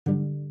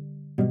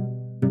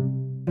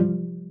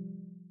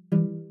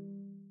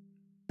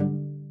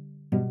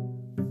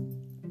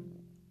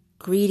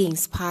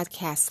Greetings,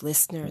 podcast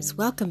listeners.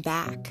 Welcome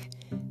back.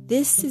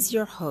 This is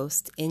your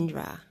host,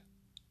 Indra,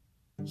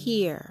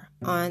 here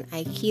on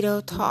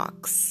Aikido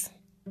Talks.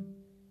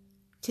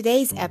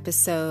 Today's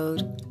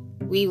episode,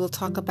 we will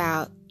talk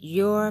about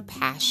your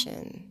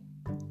passion.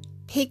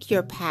 Pick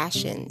Your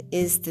Passion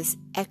is this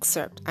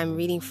excerpt I'm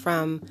reading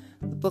from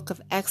the Book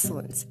of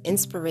Excellence,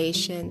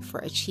 Inspiration for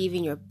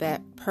Achieving Your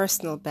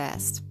Personal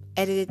Best,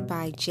 edited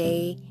by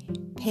J.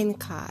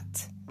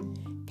 Pincott,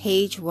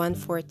 page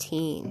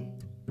 114.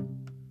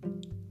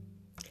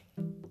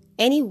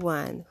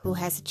 Anyone who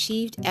has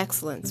achieved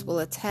excellence will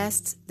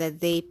attest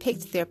that they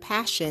picked their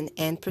passion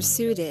and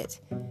pursued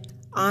it.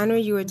 Honor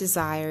your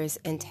desires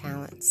and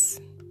talents.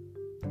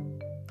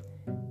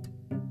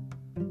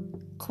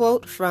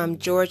 Quote from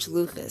George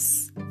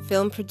Lucas,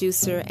 film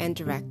producer and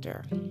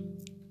director.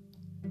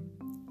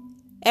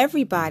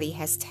 Everybody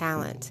has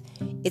talent.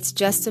 It's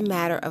just a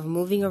matter of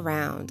moving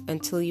around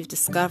until you've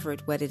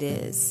discovered what it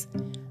is.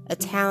 A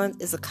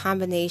talent is a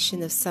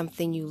combination of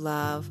something you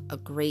love a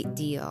great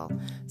deal,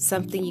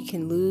 something you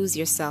can lose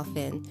yourself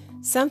in,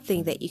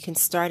 something that you can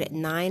start at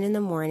 9 in the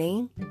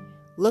morning,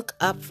 look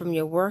up from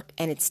your work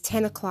and it's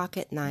 10 o'clock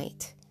at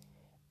night,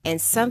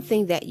 and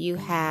something that you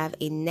have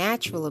a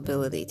natural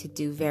ability to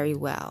do very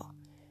well.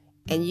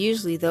 And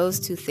usually those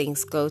two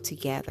things go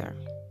together.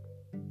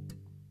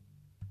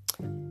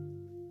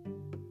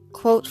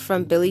 Quote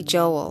from Billy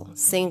Joel,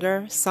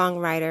 singer,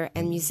 songwriter,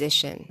 and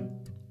musician.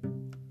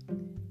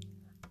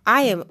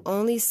 I am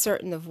only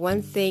certain of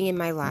one thing in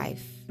my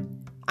life.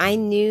 I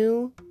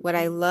knew what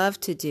I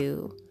loved to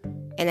do,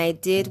 and I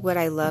did what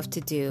I loved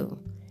to do.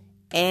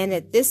 And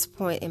at this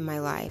point in my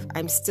life,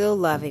 I'm still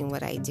loving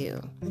what I do.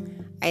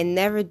 I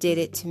never did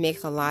it to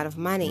make a lot of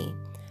money.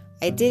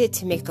 I did it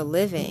to make a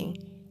living,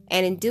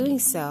 and in doing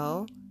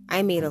so,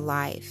 I made a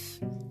life.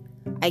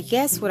 I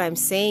guess what I'm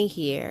saying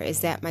here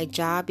is that my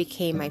job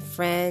became my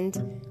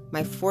friend,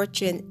 my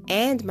fortune,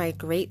 and my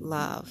great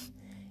love.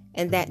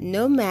 And that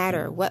no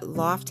matter what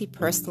lofty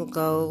personal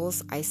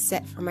goals I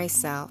set for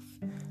myself,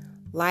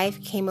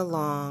 life came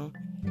along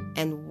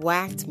and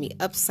whacked me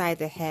upside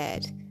the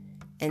head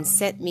and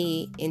sent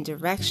me in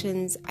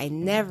directions I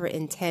never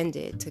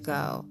intended to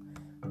go,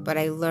 but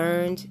I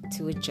learned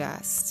to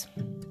adjust.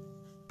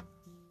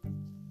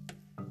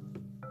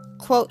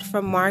 Quote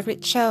from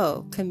Margaret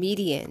Cho,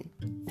 comedian,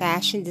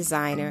 fashion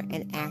designer,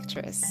 and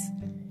actress.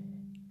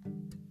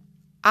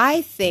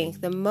 I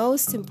think the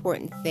most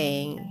important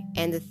thing,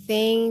 and the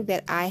thing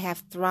that I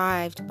have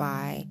thrived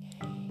by,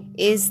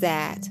 is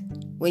that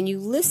when you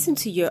listen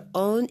to your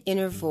own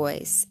inner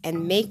voice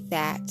and make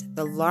that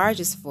the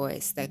largest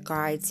voice that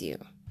guides you,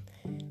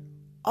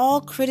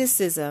 all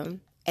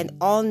criticism and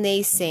all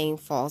naysaying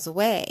falls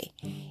away.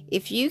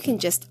 If you can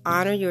just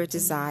honor your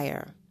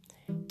desire,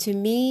 to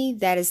me,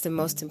 that is the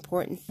most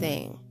important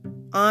thing.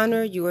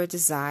 Honor your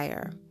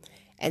desire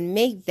and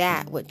make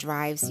that what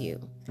drives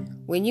you.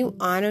 When you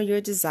honor your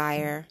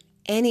desire,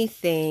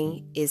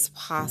 anything is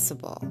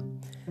possible.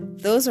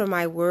 Those are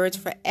my words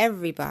for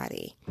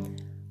everybody.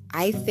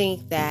 I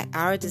think that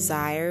our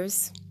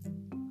desires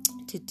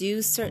to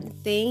do certain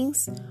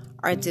things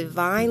are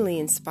divinely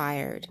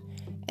inspired,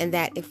 and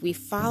that if we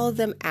follow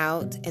them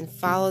out and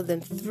follow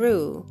them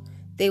through,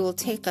 they will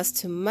take us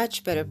to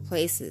much better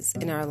places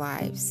in our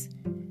lives.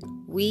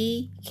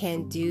 We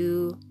can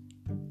do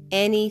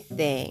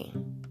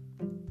anything.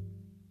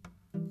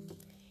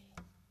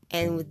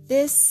 And with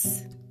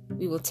this,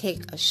 we will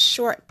take a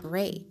short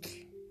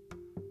break.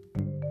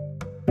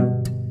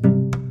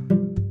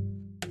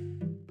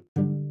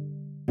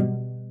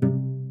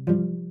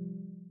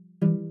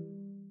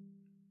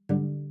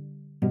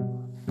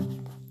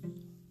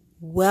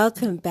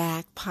 Welcome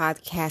back,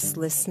 podcast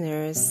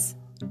listeners.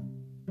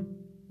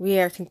 We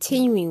are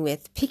continuing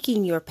with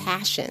Picking Your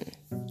Passion.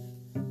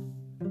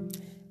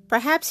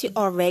 Perhaps you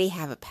already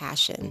have a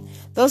passion.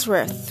 Those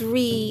were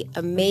 3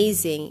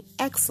 amazing,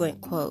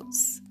 excellent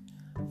quotes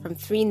from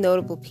 3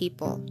 notable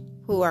people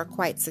who are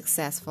quite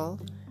successful.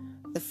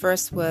 The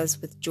first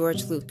was with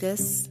George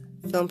Lucas,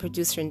 film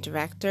producer and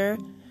director,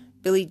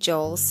 Billy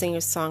Joel, singer,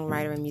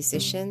 songwriter, and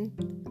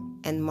musician,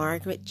 and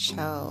Margaret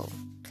Cho,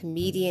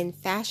 comedian,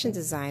 fashion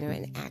designer,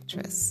 and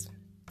actress.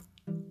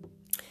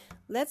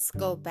 Let's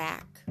go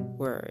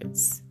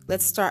backwards.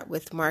 Let's start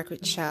with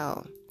Margaret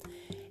Cho.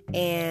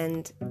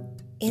 And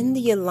in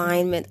the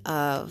alignment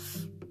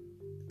of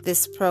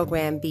this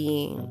program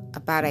being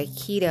about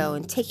Aikido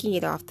and taking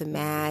it off the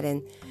mat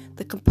and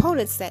the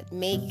components that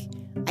make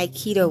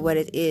Aikido what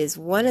it is,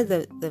 one of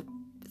the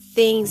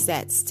things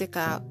that stick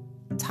out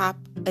top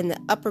and the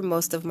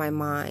uppermost of my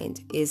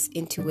mind is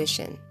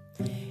intuition.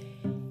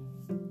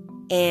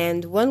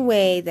 And one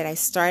way that I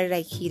started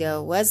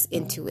Aikido was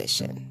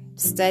intuition,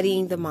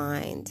 studying the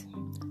mind.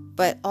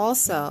 But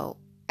also,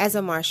 as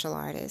a martial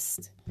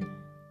artist,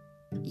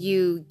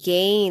 you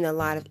gain a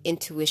lot of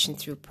intuition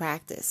through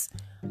practice.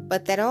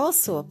 But that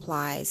also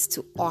applies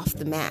to off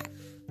the mat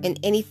in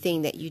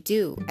anything that you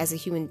do as a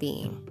human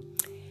being.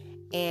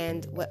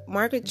 And what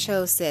Margaret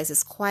Cho says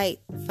is quite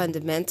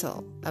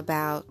fundamental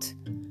about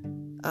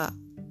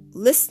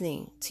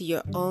listening to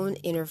your own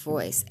inner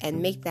voice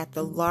and make that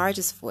the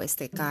largest voice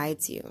that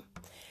guides you.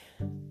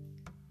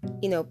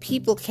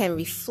 People can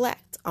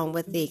reflect on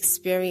what they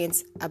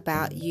experience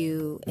about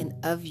you and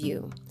of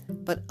you,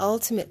 but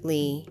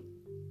ultimately,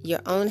 your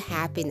own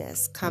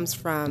happiness comes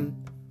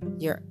from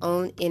your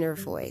own inner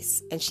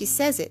voice. And she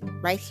says it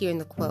right here in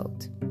the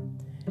quote.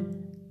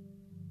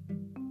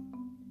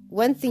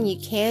 One thing you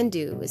can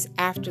do is,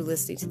 after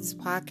listening to this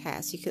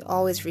podcast, you could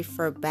always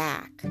refer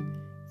back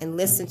and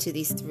listen to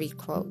these 3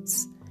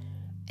 quotes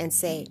and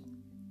say,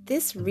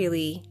 this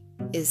really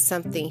is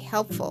something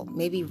helpful.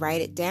 Maybe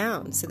write it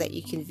down so that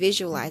you can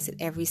visualize it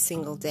every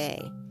single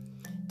day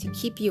to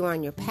keep you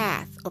on your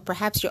path. Or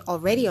perhaps you're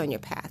already on your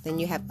path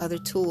and you have other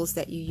tools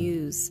that you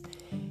use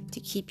to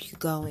keep you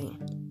going.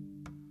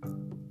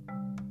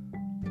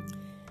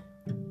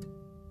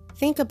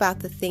 Think about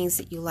the things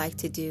that you like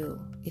to do.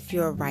 If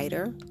you're a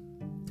writer,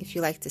 if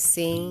you like to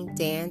sing,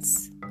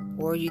 dance,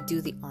 or you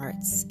do the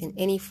arts in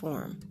any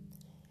form.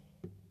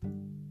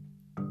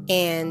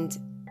 And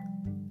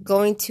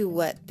going to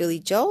what Billy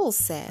Joel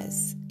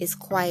says is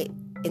quite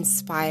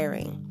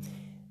inspiring.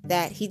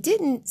 That he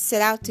didn't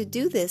set out to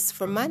do this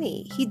for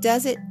money. He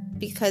does it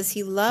because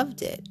he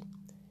loved it.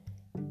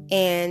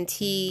 And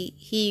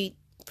he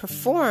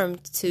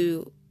performed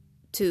to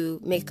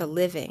make a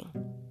living,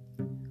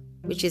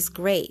 which is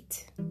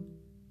great,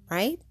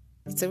 right?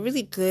 It's a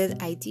really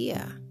good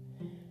idea.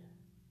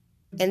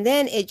 And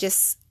then it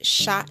just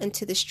shot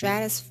into the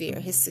stratosphere.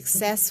 His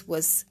success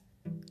was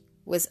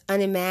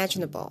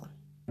unimaginable.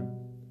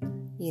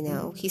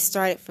 He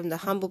started from the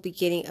humble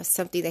beginning of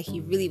something that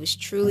he really was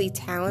truly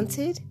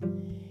talented.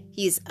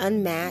 He is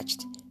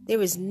unmatched.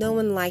 There is no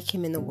one like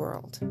him in the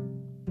world.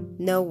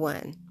 No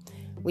one.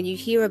 When you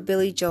hear a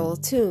Billy Joel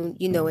tune,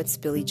 you know it's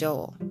Billy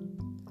Joel,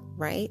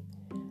 right?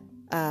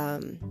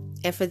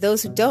 And for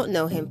those who don't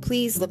know him,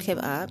 please look him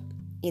up.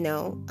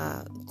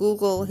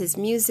 Google his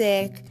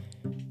music,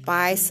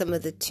 buy some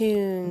of the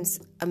tunes.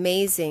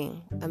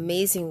 Amazing,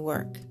 amazing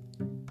work.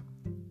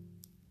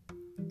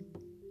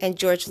 And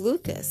George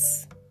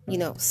Lucas,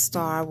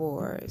 Star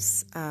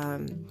Wars,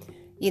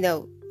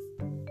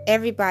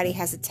 everybody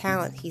has a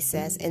talent, he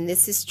says, and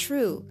this is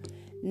true.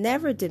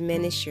 Never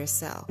diminish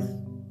yourself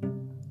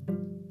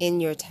in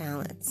your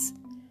talents.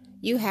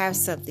 You have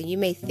something. You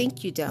may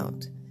think you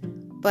don't,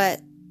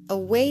 but a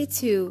way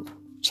to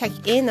check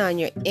in on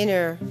your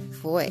inner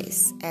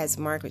voice, as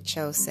Margaret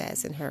Cho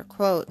says in her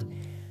quote,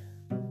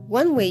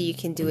 one way you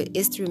can do it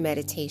is through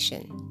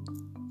meditation,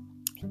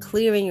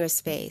 clearing your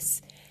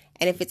space.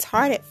 And if it's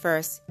hard at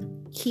first,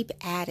 keep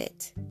at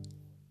it.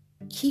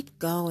 Keep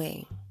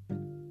going.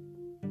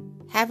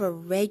 Have a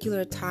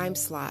regular time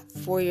slot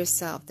for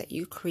yourself that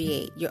you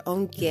create, your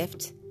own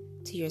gift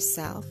to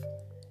yourself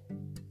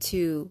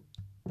to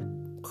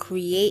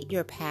create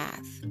your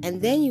path.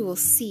 And then you will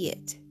see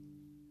it.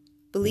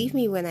 Believe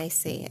me when I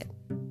say it.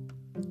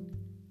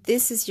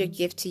 This is your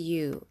gift to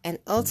you. And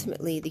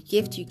ultimately, the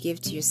gift you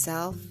give to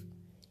yourself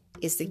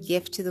is the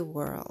gift to the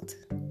world.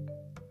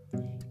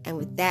 And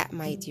with that,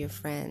 my dear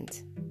friend,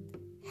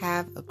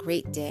 have a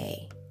great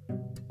day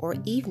or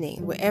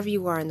evening, wherever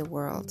you are in the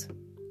world.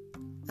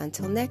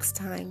 Until next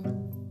time.